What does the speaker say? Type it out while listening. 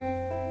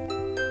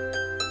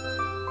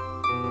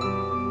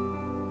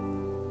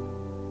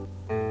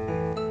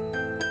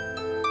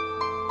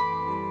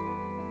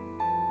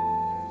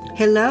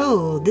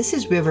Hello, this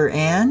is River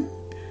Ann.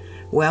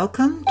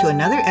 Welcome to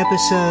another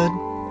episode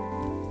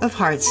of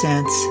Heart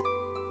Sense,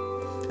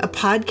 a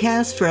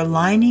podcast for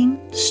aligning,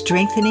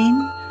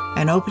 strengthening,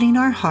 and opening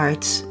our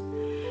hearts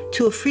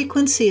to a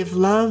frequency of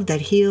love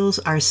that heals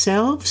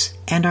ourselves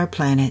and our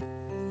planet.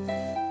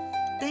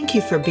 Thank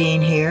you for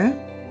being here.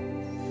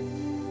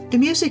 The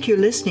music you're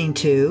listening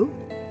to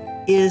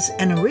is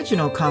an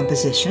original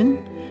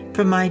composition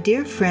from my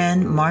dear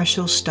friend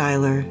Marshall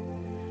Styler,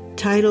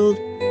 titled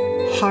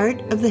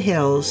Heart of the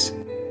Hills,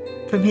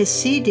 from his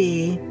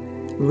CD,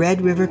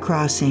 Red River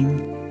Crossing.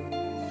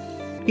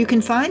 You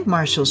can find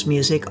Marshall's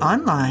music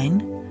online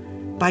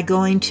by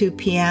going to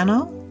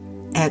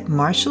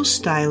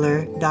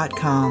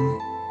piano@marshallstyler.com.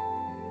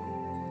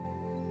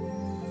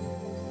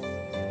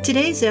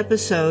 Today's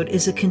episode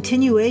is a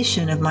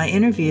continuation of my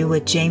interview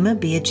with Jayama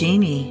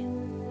Biagini,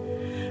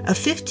 a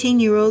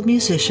 15-year-old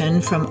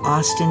musician from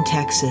Austin,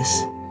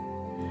 Texas.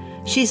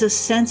 She's a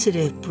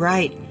sensitive,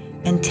 bright,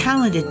 and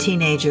talented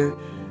teenager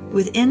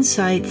with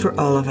insight for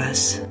all of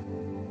us.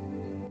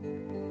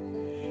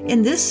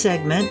 In this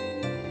segment,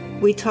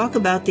 we talk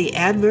about the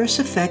adverse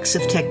effects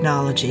of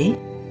technology,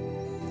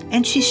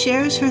 and she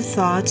shares her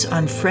thoughts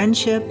on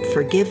friendship,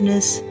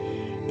 forgiveness,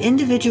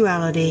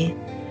 individuality,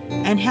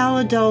 and how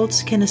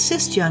adults can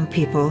assist young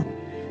people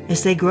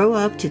as they grow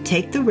up to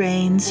take the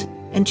reins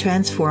and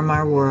transform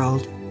our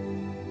world.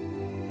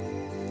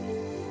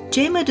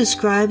 Jayama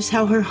describes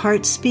how her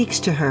heart speaks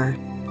to her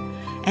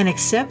and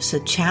accepts a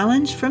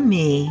challenge from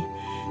me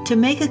to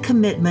make a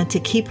commitment to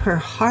keep her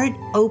heart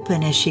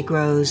open as she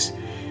grows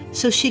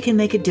so she can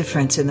make a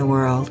difference in the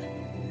world.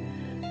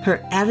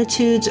 Her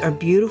attitudes are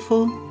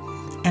beautiful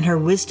and her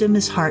wisdom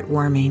is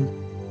heartwarming.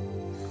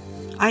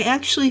 I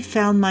actually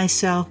found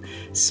myself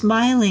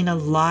smiling a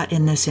lot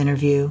in this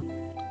interview.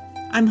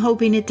 I'm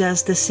hoping it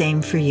does the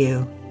same for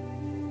you.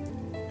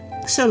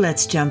 So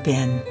let's jump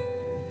in.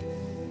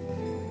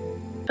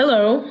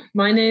 Hello,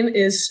 my name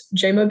is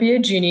Jayama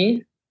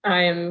Biagini.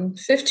 I am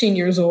 15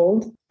 years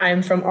old. I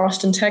am from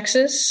Austin,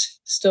 Texas,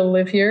 still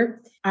live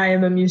here. I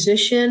am a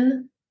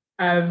musician.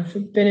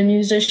 I've been a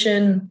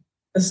musician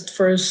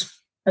for as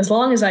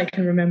long as I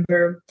can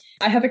remember.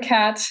 I have a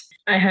cat.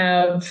 I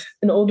have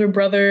an older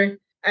brother.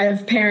 I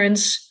have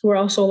parents who are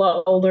also a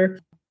lot older.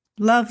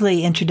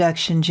 Lovely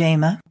introduction,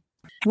 Jayama.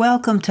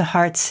 Welcome to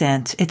Heart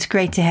Sense. It's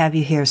great to have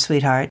you here,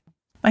 sweetheart.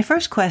 My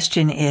first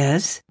question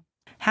is,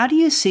 how do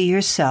you see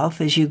yourself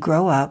as you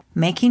grow up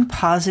making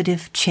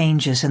positive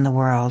changes in the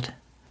world?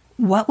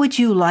 What would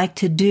you like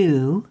to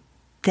do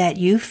that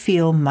you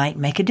feel might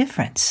make a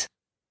difference?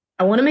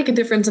 I want to make a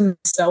difference in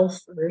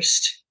myself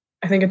first.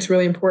 I think it's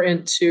really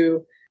important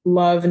to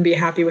love and be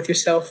happy with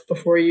yourself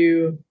before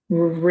you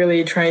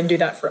really try and do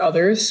that for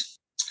others.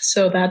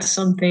 So that's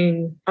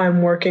something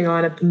I'm working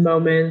on at the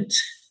moment.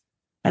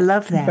 I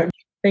love that. But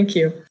thank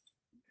you.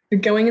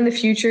 Going in the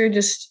future,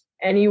 just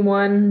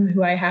anyone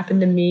who I happen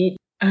to meet,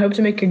 I hope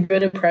to make a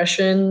good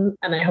impression,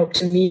 and I hope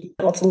to meet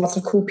lots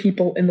of cool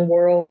people in the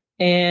world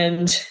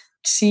and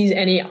seize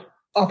any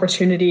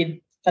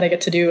opportunity that I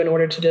get to do in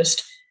order to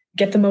just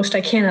get the most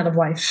I can out of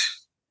life.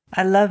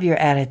 I love your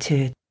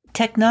attitude.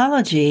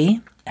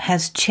 Technology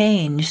has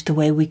changed the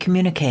way we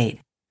communicate.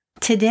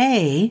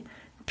 Today,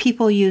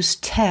 people use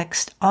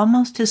text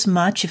almost as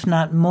much, if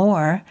not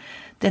more,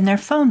 than their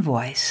phone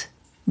voice.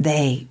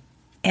 They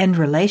end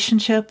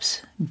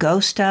relationships,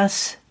 ghost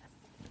us,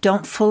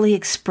 don't fully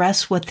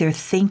express what they're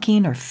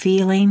thinking or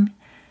feeling.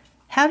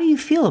 How do you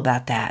feel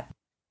about that?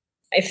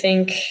 I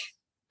think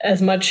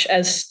as much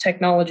as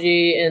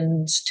technology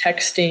and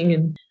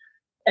texting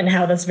and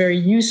how that's very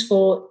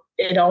useful,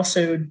 it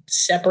also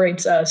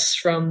separates us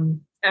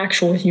from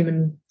actual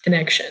human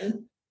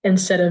connection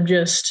instead of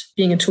just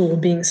being a tool,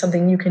 being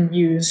something you can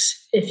use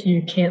if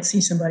you can't see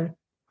somebody.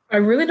 I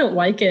really don't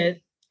like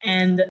it.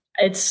 And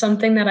it's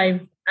something that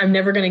I'm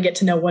never going to get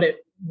to know what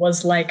it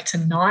was like to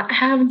not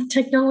have the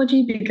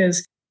technology,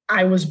 because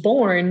I was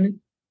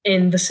born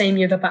in the same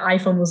year that the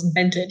iPhone was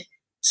invented.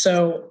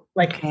 So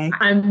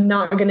I'm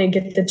not going to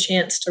get the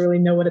chance to really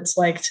know what it's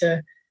like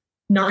to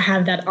not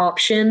have that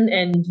option.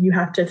 And you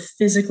have to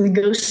physically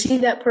go see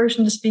that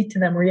person to speak to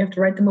them, or you have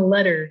to write them a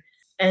letter.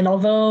 And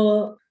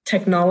although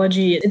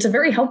technology, it's a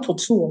very helpful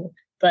tool,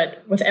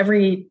 but with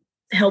every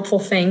helpful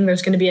thing,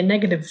 there's going to be a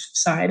negative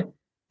side.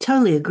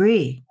 Totally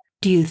agree.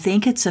 Do you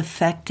think it's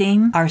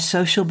affecting our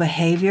social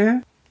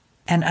behavior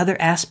and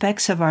other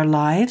aspects of our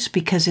lives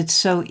because it's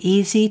so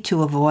easy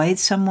to avoid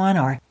someone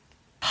or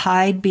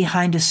hide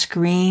behind a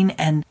screen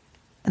and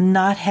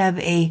not have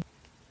a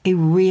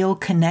real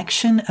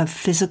connection of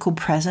physical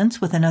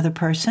presence with another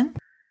person?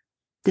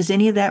 Does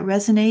any of that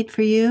resonate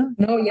for you?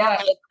 No,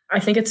 yeah. I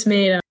think it's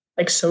made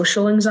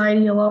social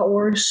anxiety a lot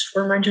worse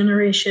for my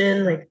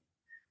generation.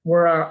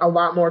 We're a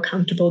lot more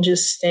comfortable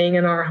just staying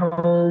in our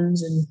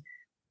homes and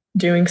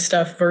doing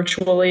stuff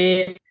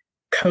virtually.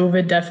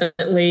 COVID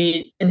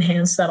definitely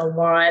enhanced that a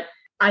lot.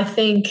 I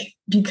think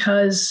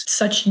because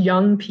such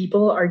young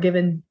people are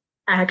given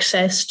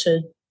access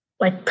to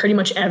pretty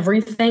much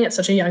everything at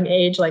such a young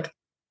age,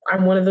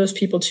 I'm one of those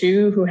people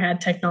too who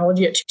had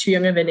technology at too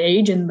young of an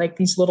age. And like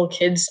these little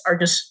kids are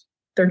just,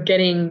 they're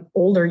getting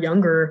older,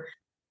 younger.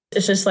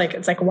 It's just like,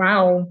 it's like,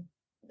 wow,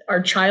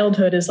 our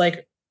childhood is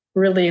like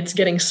really, it's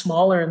getting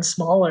smaller and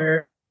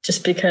smaller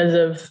just because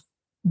of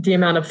the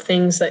amount of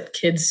things that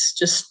kids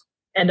just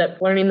end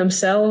up learning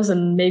themselves.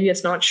 And maybe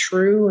it's not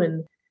true.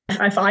 And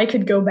if I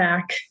could go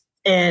back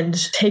and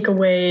take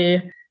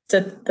away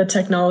the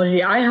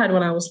technology I had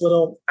when I was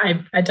little,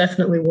 I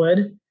definitely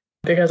would,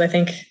 because I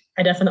think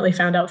I definitely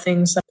found out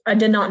things that I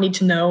did not need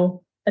to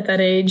know at that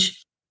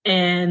age.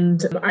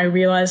 And I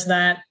realized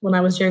that when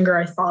I was younger,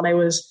 I thought I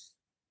was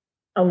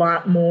a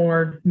lot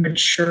more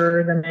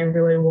mature than I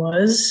really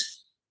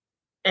was.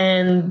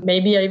 And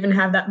maybe I even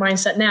have that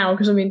mindset now,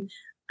 because I mean,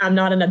 I'm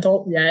not an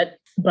adult yet,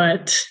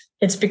 but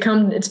it's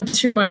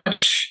too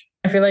much.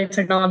 I feel like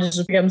technology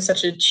has become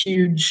such a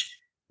huge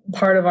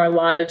part of our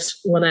lives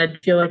when I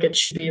feel like it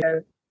should be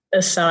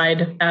a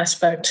side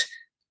aspect.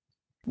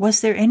 Was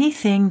there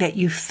anything that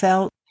you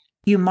felt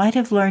you might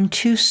have learned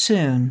too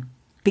soon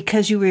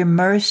because you were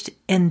immersed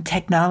in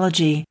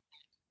technology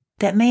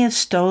that may have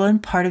stolen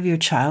part of your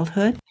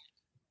childhood?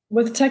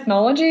 With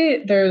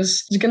technology,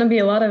 there's going to be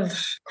a lot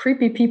of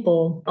creepy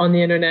people on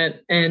the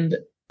internet, and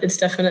it's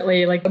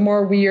definitely like the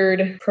more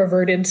weird,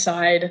 perverted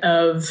side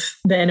of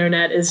the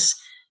internet is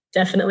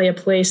definitely a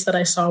place that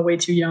I saw way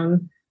too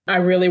young. I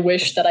really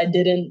wish that I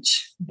didn't,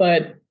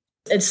 but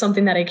it's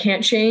something that I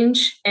can't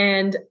change.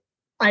 And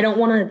I don't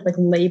want to like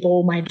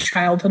label my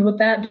childhood with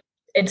that.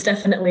 It's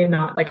definitely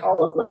not like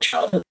all of my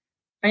childhood.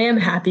 I am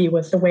happy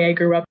with the way I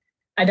grew up.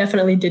 I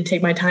definitely did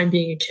take my time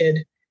being a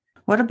kid.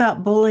 What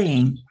about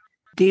bullying?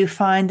 Do you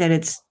find that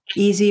it's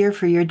easier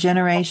for your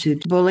generation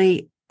to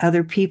bully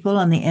other people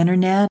on the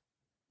internet?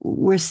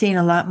 We're seeing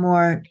a lot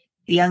more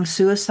young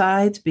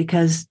suicides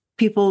because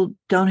people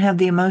don't have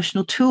the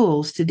emotional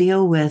tools to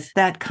deal with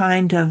that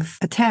kind of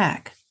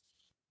attack.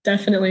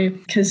 Definitely,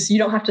 because you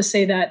don't have to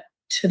say that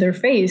to their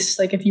face.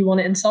 Like if you want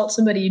to insult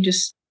somebody,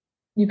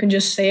 you can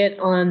just say it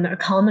on a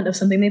comment of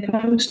something they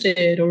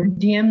posted or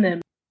DM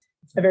them.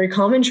 A very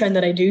common trend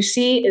that I do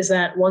see is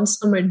that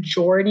once a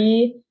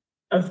majority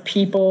of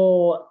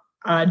people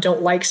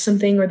don't like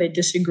something or they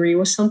disagree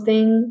with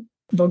something,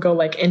 they'll go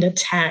like and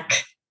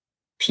attack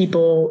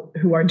people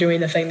who are doing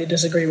the thing they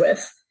disagree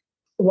with.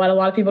 What a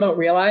lot of people don't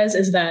realize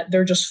is that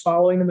they're just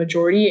following the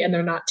majority and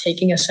they're not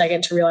taking a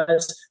second to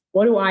realize,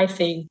 what do I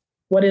think?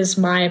 What is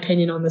my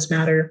opinion on this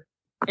matter?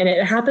 And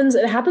it happens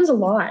a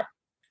lot.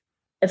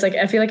 It's like,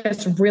 I feel like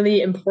it's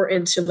really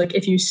important to like,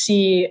 if you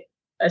see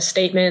a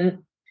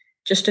statement,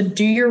 just to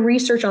do your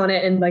research on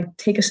it and like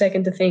take a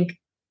second to think,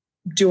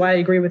 do I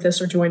agree with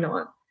this or do I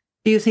not?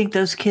 Do you think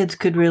those kids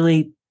could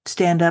really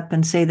stand up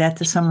and say that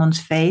to someone's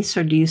face,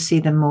 or do you see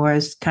them more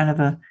as kind of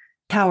a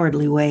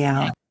cowardly way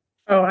out?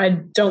 Oh, I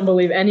don't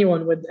believe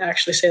anyone would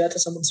actually say that to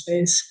someone's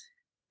face,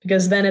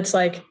 because then it's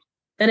like,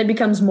 then it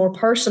becomes more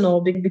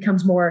personal. It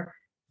becomes more,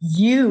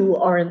 you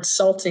are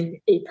insulting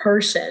a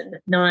person,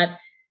 not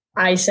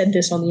I said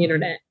this on the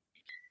internet.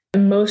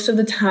 And most of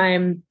the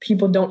time,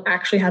 people don't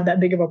actually have that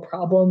big of a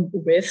problem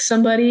with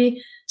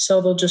somebody.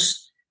 So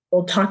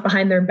they'll talk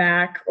behind their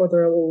back, or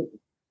they'll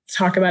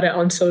talk about it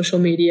on social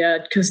media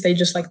because they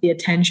just like the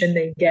attention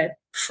they get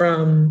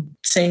from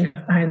saying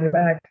behind their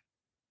back.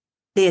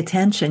 The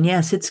attention,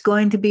 yes. It's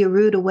going to be a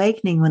rude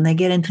awakening when they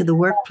get into the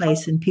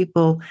workplace and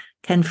people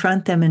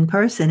confront them in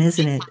person,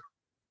 isn't it?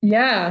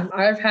 Yeah,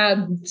 I've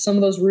had some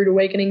of those rude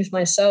awakenings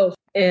myself.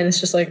 And it's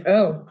just like,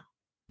 oh.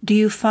 Do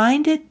you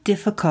find it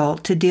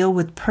difficult to deal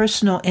with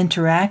personal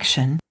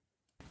interaction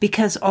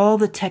because all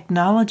the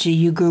technology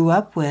you grew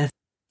up with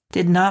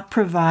did not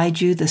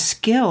provide you the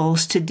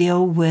skills to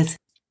deal with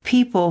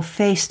people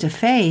face to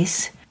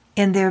face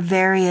in their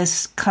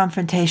various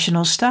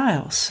confrontational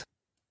styles?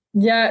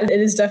 Yeah, it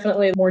is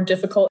definitely more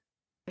difficult.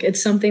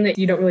 It's something that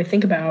you don't really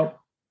think about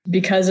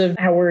because of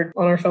how we're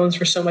on our phones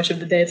for so much of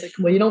the day. It's like,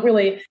 well, you don't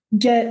really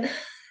get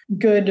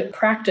good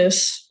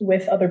practice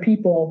with other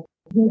people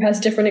who has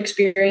different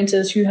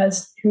experiences, who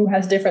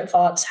has different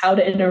thoughts, how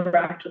to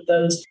interact with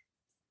those.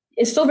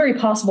 It's still very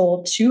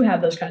possible to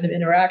have those kind of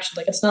interactions.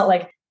 Like, it's not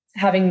like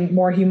having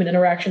more human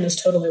interaction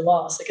is totally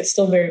lost. Like, it's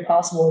still very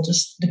possible. It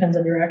just depends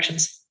on your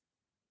actions.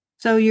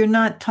 So you're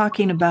not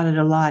talking about it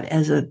a lot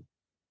as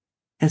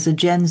a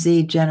Gen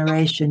Z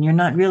generation. You're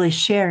not really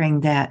sharing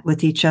that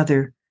with each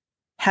other,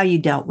 how you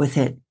dealt with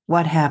it,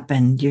 what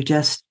happened. You're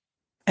just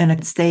in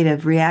a state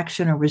of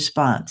reaction or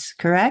response,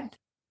 correct?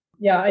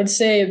 Yeah, I'd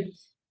say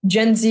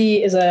Gen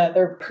Z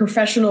they're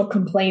professional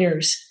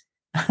complainers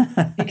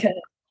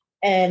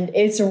and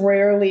it's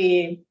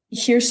rarely,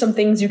 here's some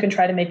things you can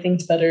try to make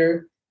things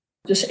better.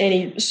 Just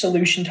any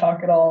solution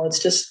talk at all.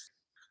 It's just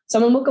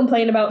someone will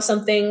complain about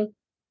something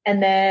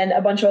and then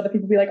a bunch of other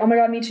people will be like, oh my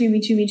God, me too, me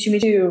too, me too, me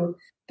too.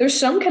 There's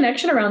some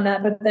connection around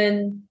that, but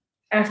then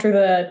after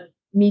the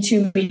me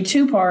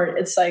too part,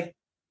 it's like,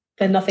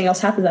 then nothing else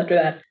happens after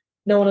that.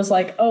 No one is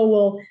like, oh,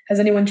 well, has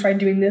anyone tried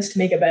doing this to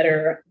make it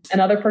better?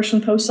 Another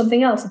person posts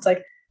something else. It's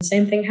like the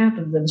same thing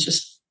happens. And it's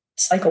just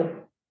a cycle.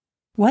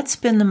 What's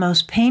been the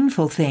most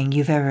painful thing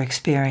you've ever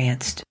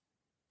experienced?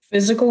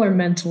 Physical or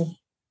mental?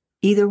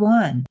 Either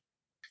one.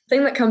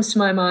 Thing that comes to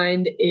my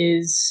mind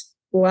is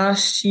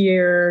last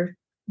year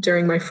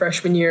during my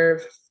freshman year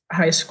of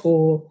high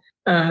school,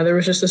 there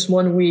was just this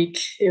one week.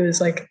 It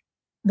was like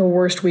the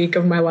worst week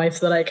of my life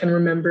that I can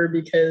remember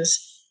because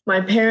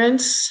my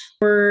parents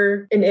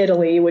were in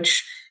Italy,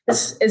 which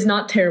is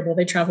not terrible.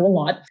 They travel a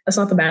lot. That's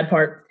not the bad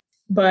part.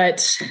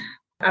 But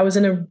I was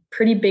in a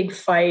pretty big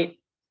fight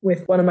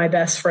with one of my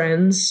best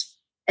friends.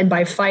 And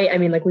by fight, I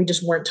mean like we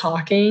just weren't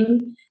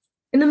talking.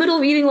 In the middle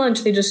of eating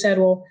lunch, they just said,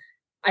 well,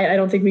 I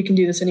don't think we can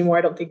do this anymore.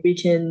 I don't think we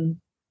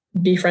can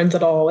be friends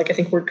at all. Like, I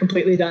think we're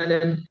completely done.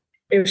 And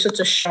it was such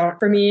a shock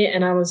for me.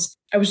 And I was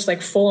just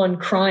like full on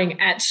crying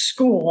at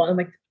school. I'm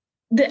like,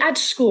 at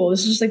school,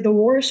 this is just like the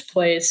worst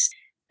place.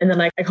 And then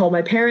I called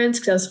my parents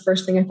because that's the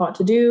first thing I thought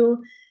to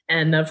do.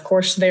 And of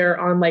course, they're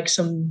on like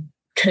some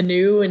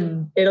canoe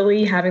in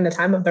Italy having the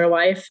time of their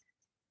life.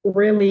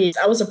 Really,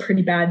 that was a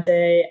pretty bad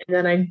day. And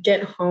then I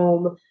get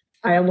home,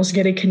 I almost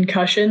get a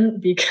concussion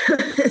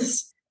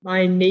because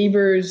my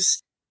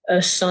neighbor's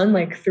son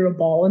like threw a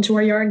ball into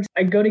our yard.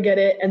 I go to get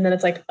it, and then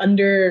it's like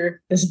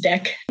under this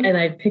deck, and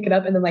I pick it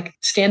up and then like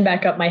stand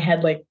back up. My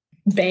head like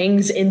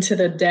bangs into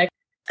the deck.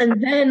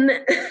 And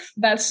then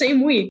that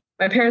same week,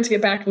 my parents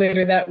get back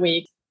later that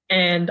week,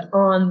 and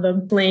on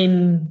the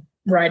plane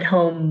ride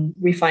home,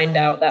 we find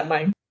out that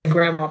my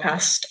grandma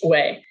passed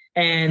away.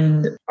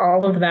 And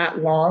all of that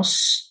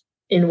loss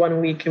in 1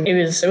 week,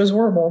 it was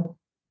horrible.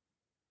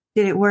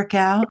 Did it work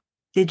out?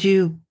 Did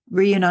you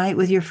reunite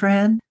with your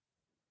friend?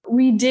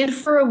 We did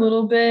for a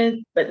little bit,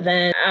 but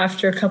then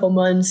after a couple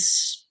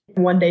months,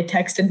 one day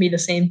texted me the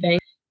same thing,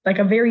 like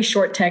a very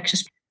short text.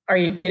 Just, are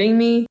you kidding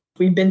me?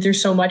 We've been through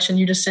so much and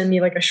you just send me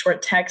like a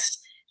short text.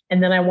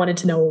 And then I wanted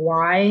to know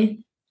why.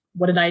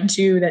 What did I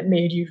do that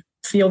made you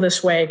feel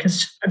this way?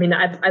 Because I mean,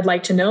 I'd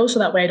like to know so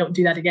that way I don't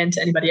do that again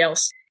to anybody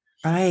else.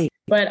 Right.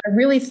 But I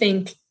really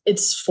think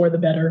it's for the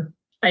better.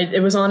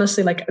 It was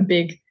honestly like a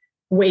big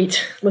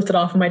weight lifted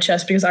off of my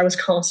chest because I was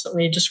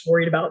constantly just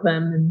worried about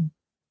them. And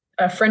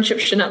a friendship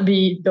should not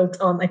be built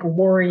on like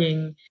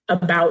worrying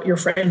about your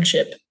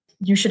friendship.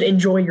 You should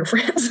enjoy your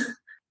friends.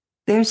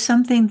 There's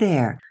something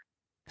there.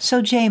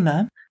 So,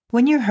 Jayama,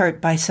 when you're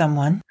hurt by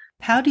someone,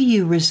 how do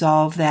you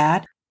resolve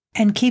that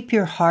and keep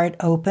your heart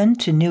open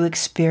to new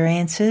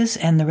experiences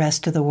and the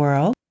rest of the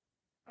world?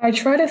 I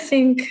try to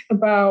think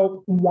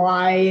about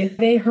why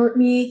they hurt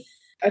me.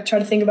 I try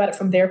to think about it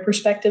from their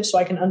perspective so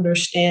I can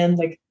understand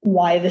like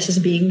why this is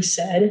being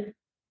said.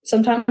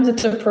 Sometimes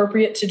it's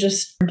appropriate to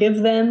just forgive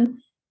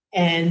them,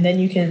 and then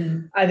you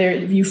can either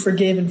you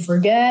forgive and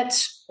forget,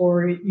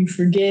 or you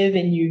forgive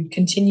and you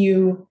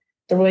continue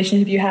the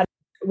relationship you had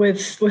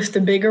with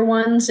the bigger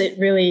ones.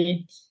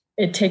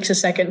 It takes a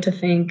second to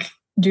think,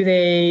 do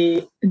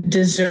they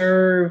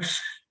deserve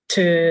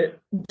to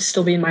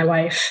still be in my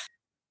life?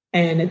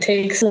 And it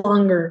takes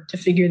longer to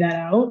figure that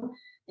out.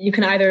 You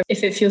can either,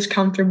 if it feels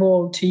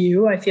comfortable to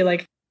you, I feel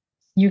like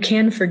you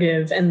can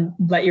forgive and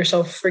let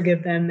yourself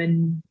forgive them.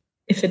 And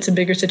if it's a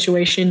bigger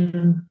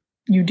situation,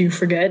 you do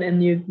forget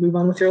and you move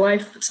on with your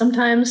life. But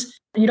sometimes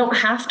you don't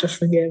have to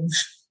forgive.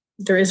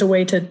 There is a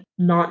way to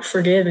not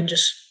forgive and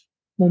just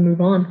we'll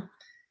move on.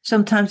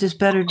 Sometimes it's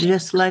better to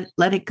just let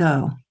it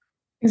go.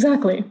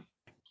 Exactly.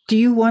 Do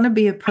you want to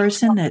be a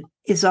person that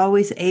is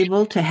always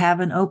able to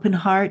have an open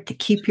heart, to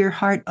keep your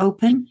heart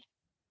open?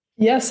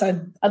 Yes,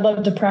 I'd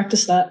love to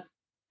practice that.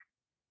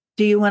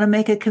 Do you want to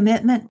make a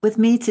commitment with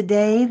me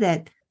today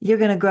that you're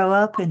going to grow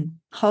up and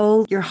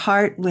hold your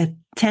heart with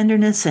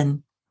tenderness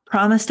and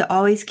promise to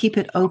always keep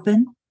it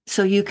open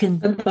so you can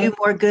do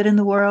more good in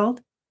the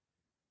world?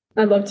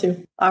 I'd love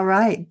to. All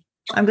right.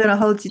 I'm going to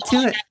hold you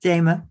to it,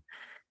 Jayama.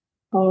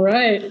 All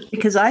right.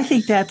 Because I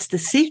think that's the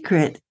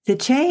secret to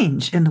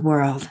change in the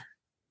world,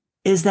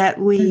 is that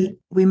we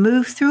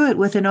move through it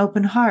with an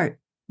open heart.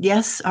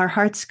 Yes, our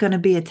heart's going to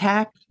be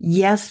attacked.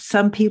 Yes,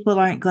 some people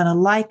aren't going to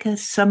like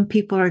us. Some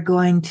people are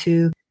going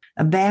to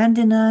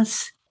abandon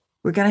us.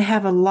 We're going to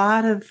have a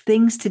lot of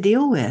things to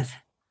deal with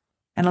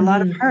and a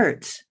lot of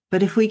hurts.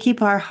 But if we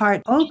keep our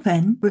heart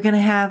open, we're going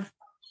to have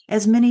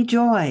as many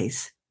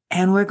joys.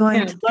 And we're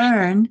going to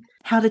learn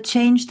how to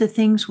change the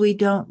things we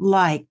don't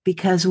like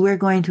because we're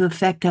going to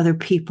affect other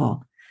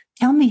people.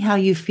 Tell me how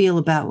you feel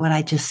about what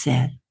I just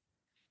said.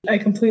 I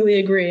completely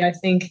agree. I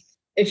think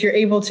if you're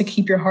able to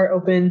keep your heart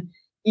open,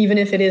 even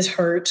if it is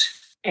hurt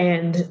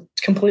and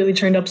completely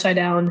turned upside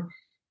down,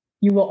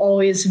 you will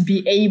always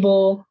be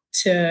able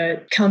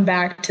to come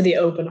back to the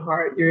open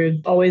heart. You're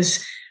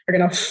always are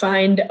going to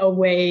find a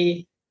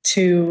way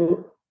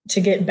to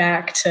get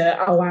back to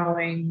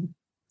allowing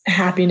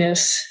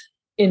happiness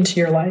into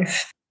your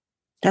life.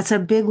 That's a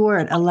big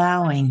word,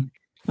 allowing.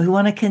 We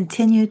want to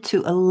continue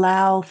to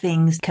allow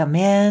things come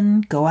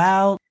in, go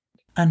out,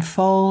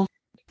 unfold,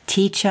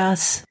 teach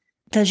us.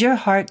 Does your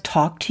heart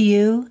talk to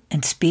you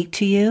and speak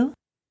to you?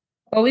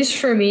 At least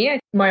for me,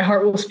 my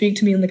heart will speak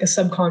to me in like a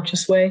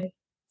subconscious way.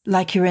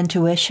 Like your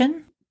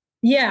intuition?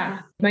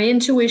 Yeah, my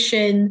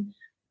intuition,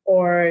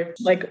 or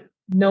like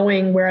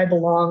knowing where I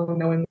belong,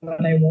 knowing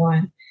what I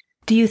want.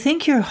 Do you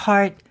think your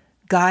heart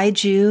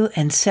guide you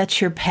and set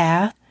your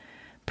path,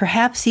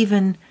 perhaps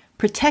even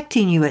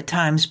protecting you at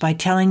times by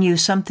telling you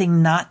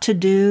something not to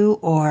do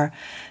or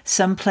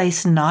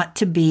someplace not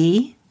to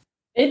be?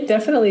 It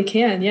definitely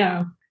can,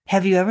 yeah.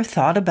 Have you ever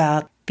thought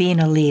about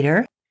being a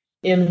leader?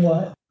 In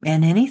what?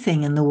 In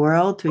anything in the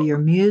world, through your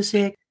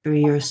music, through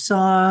your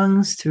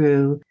songs,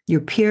 through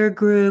your peer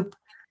group,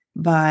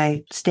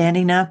 by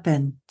standing up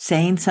and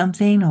saying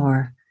something?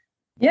 Or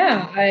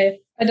Yeah, I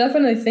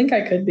definitely think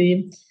I could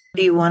be.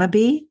 do you want to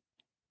be?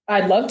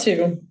 I'd love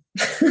to.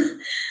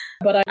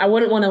 But I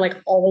wouldn't want to like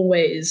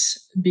always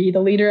be the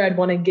leader. I'd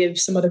want to give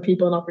some other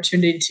people an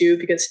opportunity too,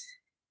 because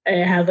I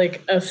have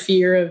like a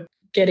fear of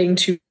getting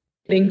too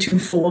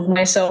full of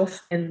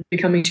myself and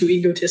becoming too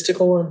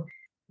egotistical. And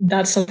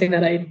that's something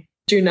that I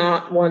do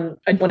not want.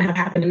 I'd want to have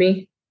happen to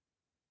me.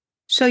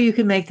 So you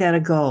can make that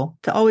a goal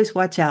to always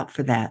watch out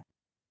for that.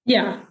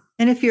 Yeah,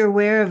 And if you're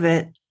aware of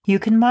it, you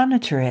can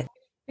monitor it.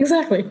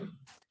 exactly.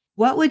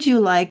 What would you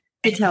like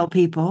to tell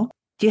people?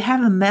 Do you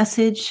have a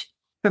message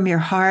from your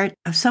heart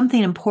of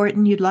something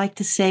important you'd like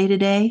to say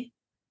today?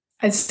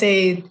 I'd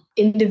say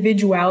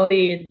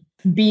individuality,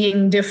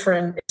 being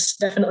different, is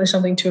definitely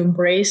something to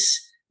embrace,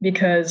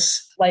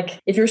 because like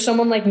if you're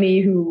someone like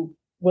me who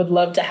would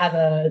love to have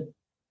a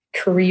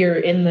career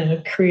in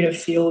the creative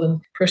field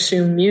and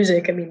pursue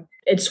music, I mean,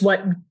 it's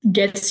what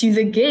gets you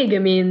the gig. I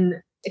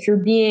mean, if you're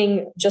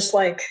being just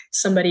like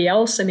somebody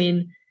else, I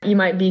mean, you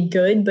might be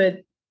good,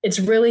 but it's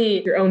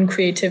really your own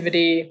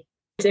creativity.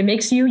 It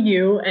makes you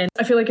you, and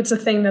I feel like it's a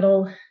thing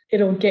it'll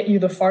get you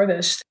the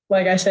farthest.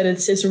 Like I said,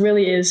 it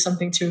really is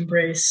something to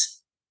embrace.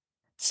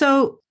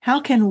 So how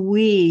can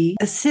we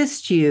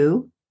assist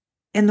you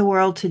in the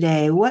world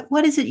today?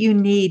 What is it you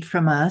need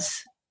from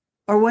us?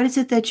 Or what is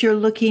it that you're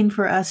looking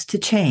for us to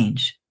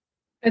change?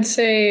 I'd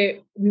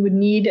say we would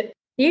need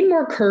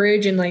more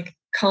courage and like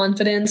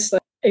confidence,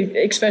 like,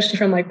 especially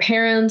from like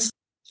parents,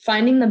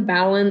 finding the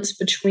balance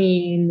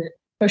between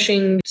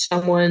pushing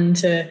someone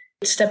to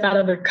step out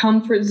of their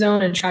comfort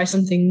zone and try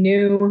something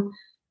new,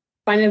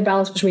 finding a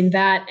balance between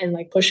that and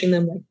like pushing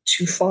them like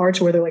too far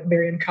to where they're like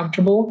very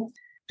uncomfortable.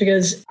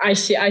 Because I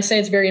say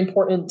it's very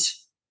important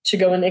to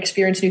go and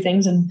experience new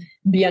things and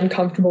be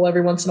uncomfortable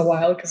every once in a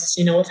while, because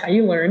it's how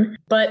you learn.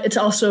 But it's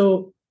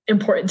also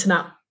important to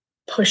not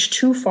push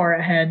too far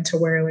ahead to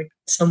where like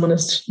someone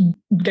is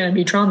going to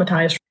be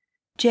traumatized.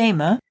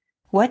 Jayama,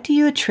 what do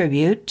you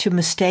attribute to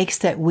mistakes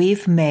that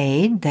we've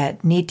made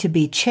that need to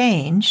be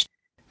changed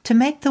to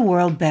make the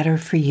world better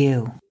for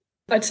you?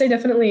 I'd say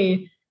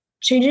definitely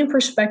changing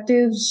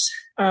perspectives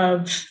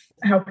of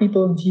how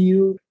people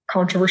view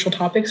controversial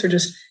topics, or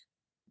just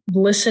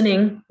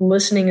listening.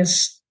 Listening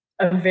is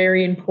a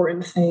very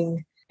important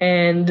thing.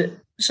 And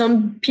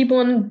some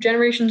people in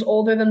generations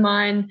older than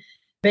mine,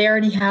 they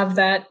already have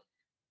that,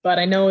 but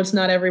I know it's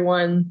not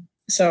everyone.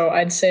 So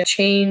I'd say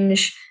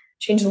change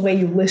the way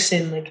you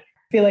listen. Like,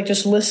 I feel like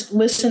just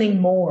listening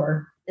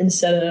more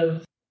instead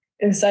of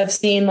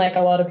seeing like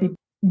a lot of people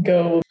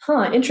go,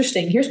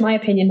 interesting. Here's my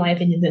opinion,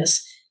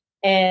 this.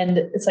 And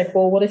it's like,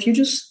 well, what if you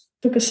just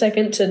took a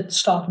second to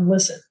stop and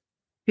listen?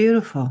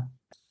 Beautiful.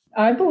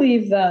 I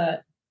believe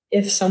that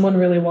if someone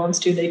really wants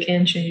to, they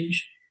can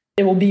change.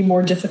 It will be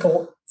more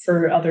difficult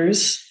for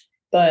others,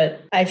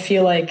 but I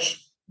feel like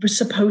we're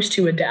supposed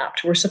to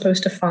adapt. We're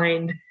supposed to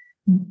find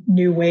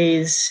new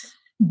ways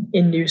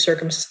in new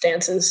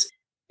circumstances.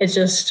 It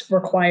just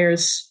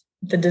requires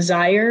the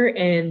desire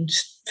and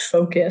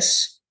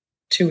focus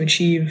to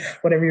achieve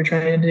whatever you're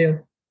trying to do.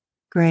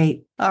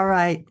 Great. All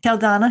right. Tell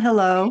Donna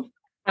hello.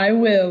 I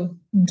will.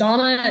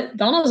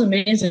 Donna's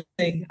amazing.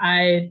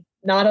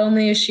 Not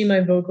only is she my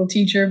vocal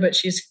teacher, but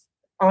she's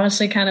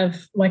honestly kind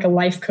of like a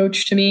life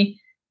coach to me,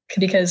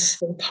 because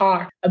we'll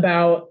talk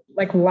about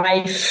like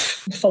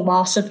life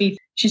philosophy.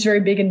 She's very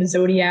big into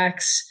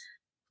zodiacs,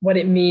 what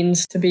it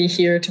means to be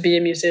here, to be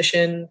a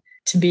musician,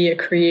 to be a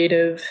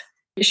creative.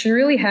 She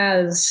really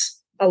has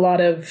a lot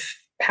of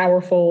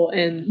powerful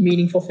and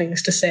meaningful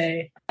things to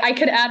say. I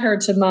could add her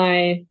to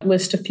my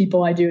list of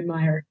people I do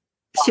admire.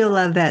 She'll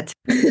love that.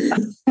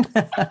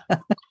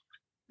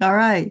 All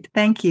right.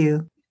 Thank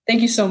you.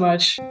 Thank you so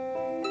much.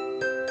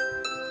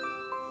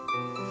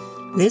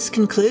 This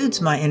concludes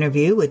my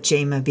interview with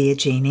Jayama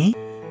Biagini,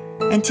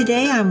 and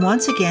today I'm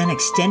once again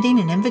extending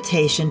an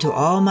invitation to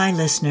all my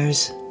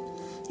listeners.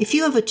 If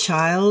you have a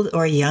child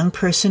or a young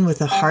person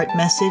with a heart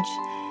message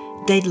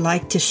they'd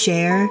like to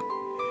share,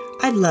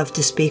 I'd love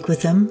to speak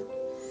with them.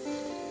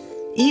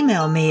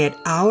 Email me at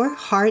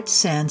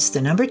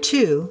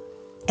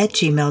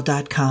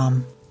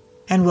ourheartsense2@gmail.com,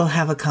 and we'll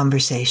have a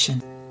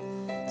conversation.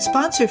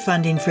 Sponsor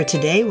funding for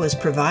today was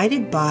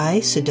provided by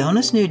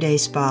Sedona's New Day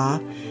Spa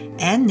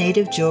and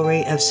Native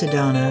Jewelry of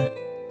Sedona.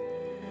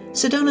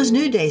 Sedona's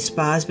New Day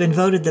Spa has been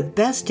voted the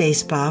best day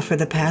spa for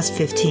the past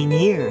 15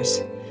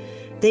 years.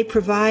 They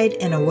provide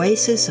an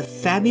oasis of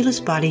fabulous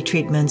body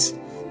treatments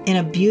in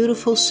a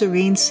beautiful,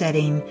 serene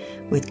setting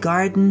with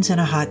gardens and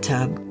a hot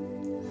tub.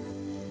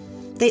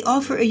 They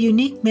offer a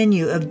unique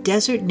menu of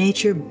desert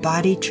nature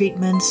body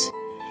treatments,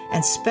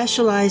 and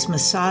specialized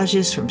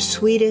massages from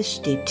Swedish,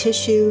 deep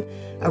tissue,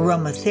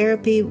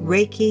 aromatherapy,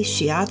 Reiki,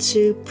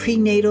 Shiatsu,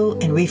 prenatal,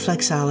 and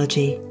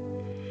reflexology.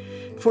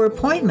 For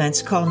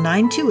appointments, call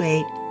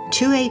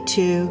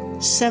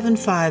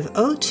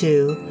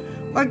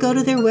 928-282-7502 or go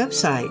to their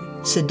website,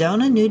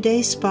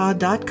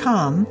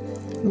 sedonanewdayspa.com,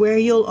 where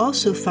you'll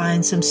also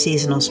find some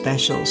seasonal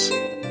specials.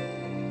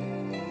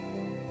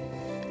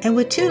 And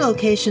with 2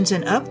 locations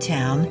in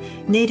Uptown,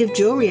 Native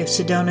Jewelry of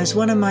Sedona is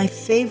one of my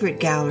favorite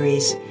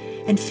galleries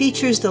and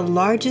features the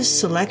largest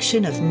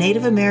selection of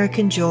Native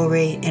American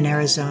jewelry in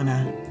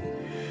Arizona.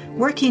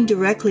 Working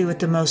directly with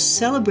the most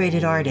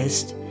celebrated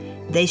artists,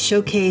 they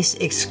showcase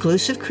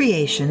exclusive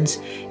creations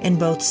in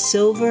both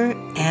silver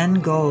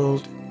and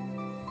gold.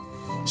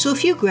 So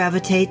if you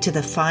gravitate to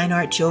the fine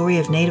art jewelry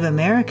of Native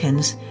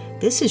Americans,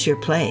 this is your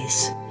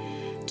place.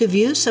 To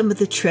view some of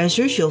the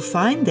treasures you'll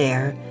find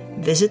there,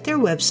 visit their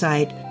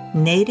website,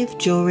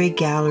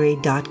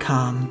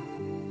 nativejewelrygallery.com.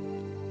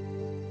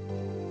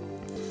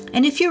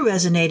 And if you're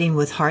resonating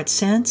with Heart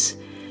Sense,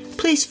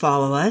 please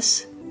follow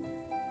us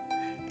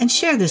and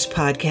share this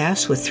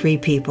podcast with 3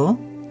 people.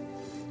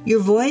 Your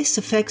voice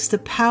affects the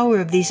power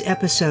of these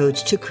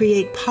episodes to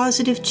create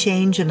positive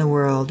change in the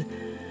world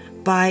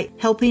by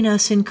helping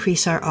us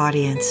increase our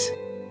audience.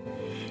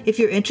 If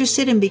you're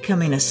interested in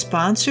becoming a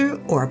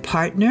sponsor or a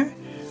partner,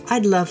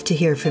 I'd love to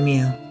hear from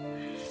you.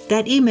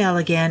 That email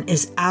again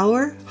is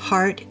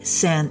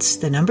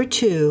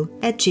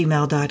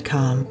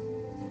ourheartsense2@gmail.com.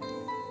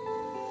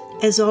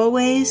 As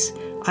always,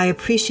 I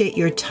appreciate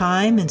your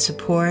time and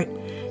support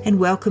and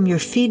welcome your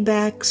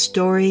feedback,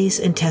 stories,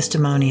 and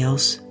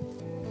testimonials.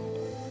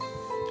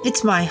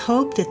 It's my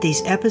hope that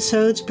these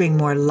episodes bring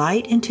more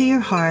light into your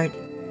heart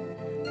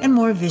and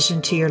more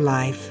vision to your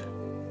life.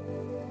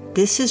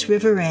 This is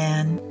River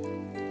Ann.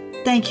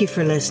 Thank you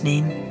for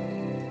listening.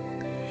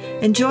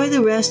 Enjoy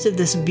the rest of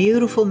this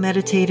beautiful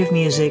meditative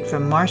music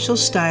from Marshall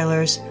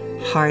Styler's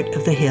Heart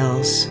of the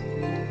Hills.